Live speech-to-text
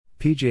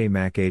PJ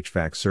Mac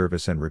HVAC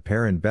Service and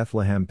Repair in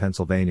Bethlehem,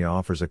 Pennsylvania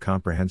offers a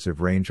comprehensive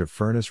range of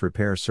furnace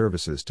repair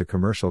services to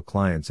commercial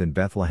clients in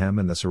Bethlehem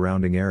and the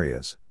surrounding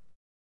areas.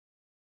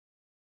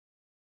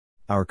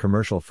 Our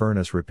commercial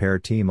furnace repair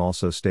team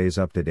also stays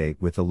up to date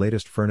with the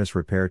latest furnace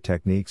repair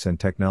techniques and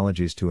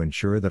technologies to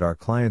ensure that our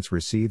clients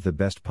receive the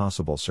best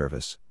possible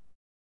service.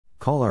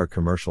 Call our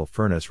commercial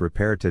furnace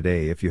repair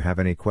today if you have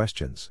any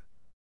questions.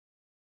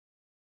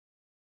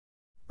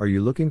 Are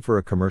you looking for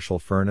a commercial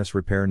furnace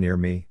repair near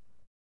me?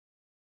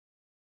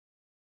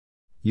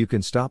 You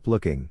can stop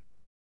looking.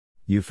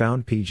 You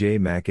found PJ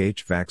Mac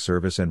HVAC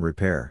Service and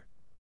Repair.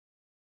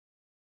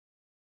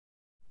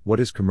 What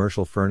is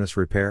commercial furnace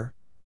repair?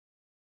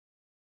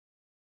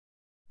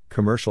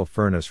 Commercial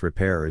furnace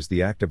repair is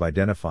the act of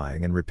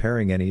identifying and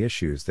repairing any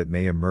issues that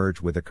may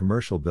emerge with a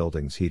commercial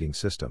building's heating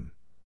system.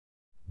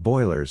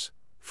 Boilers,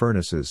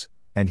 furnaces,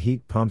 and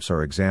heat pumps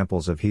are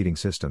examples of heating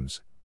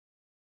systems.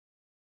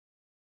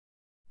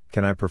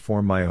 Can I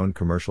perform my own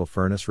commercial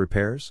furnace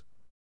repairs?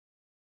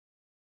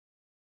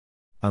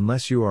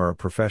 Unless you are a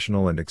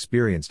professional and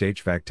experienced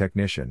HVAC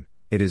technician,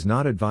 it is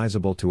not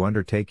advisable to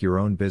undertake your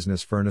own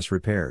business furnace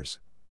repairs.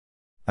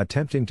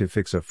 Attempting to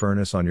fix a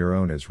furnace on your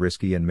own is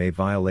risky and may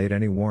violate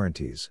any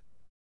warranties.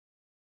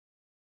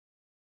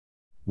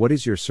 What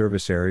is your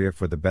service area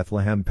for the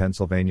Bethlehem,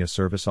 Pennsylvania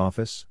service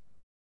office?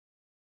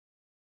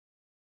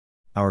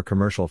 Our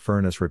commercial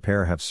furnace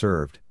repair have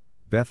served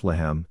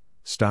Bethlehem,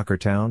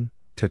 Stockertown,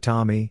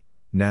 Tatami,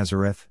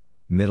 Nazareth,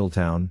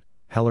 Middletown,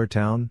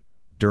 Hellertown,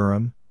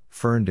 Durham,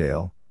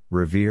 Ferndale,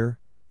 Revere,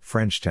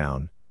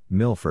 Frenchtown,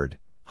 Milford,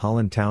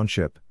 Holland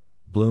Township,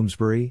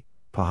 Bloomsbury,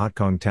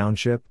 Pahotcong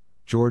Township,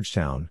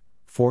 Georgetown,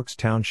 Forks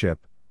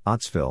Township,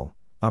 Ottsville,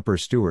 Upper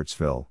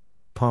Stewartsville,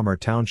 Palmer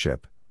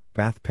Township,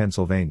 Bath,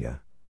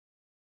 Pennsylvania.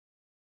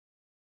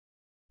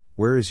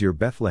 Where is your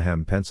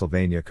Bethlehem,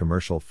 Pennsylvania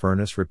commercial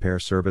furnace repair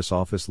service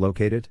office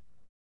located?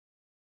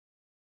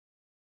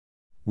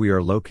 We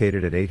are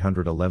located at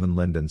 811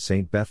 Linden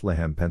St.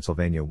 Bethlehem,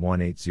 Pennsylvania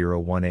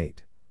 18018.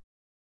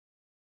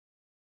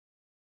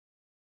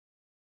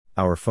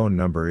 Our phone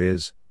number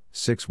is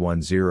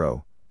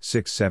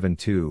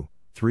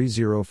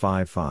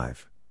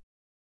 610-672-3055.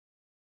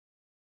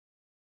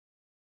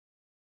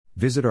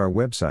 Visit our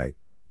website,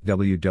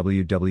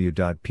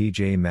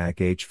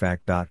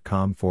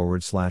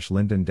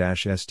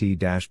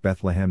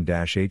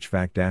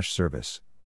 www.pjmachvac.com/linden-st-bethlehem-hvac-service.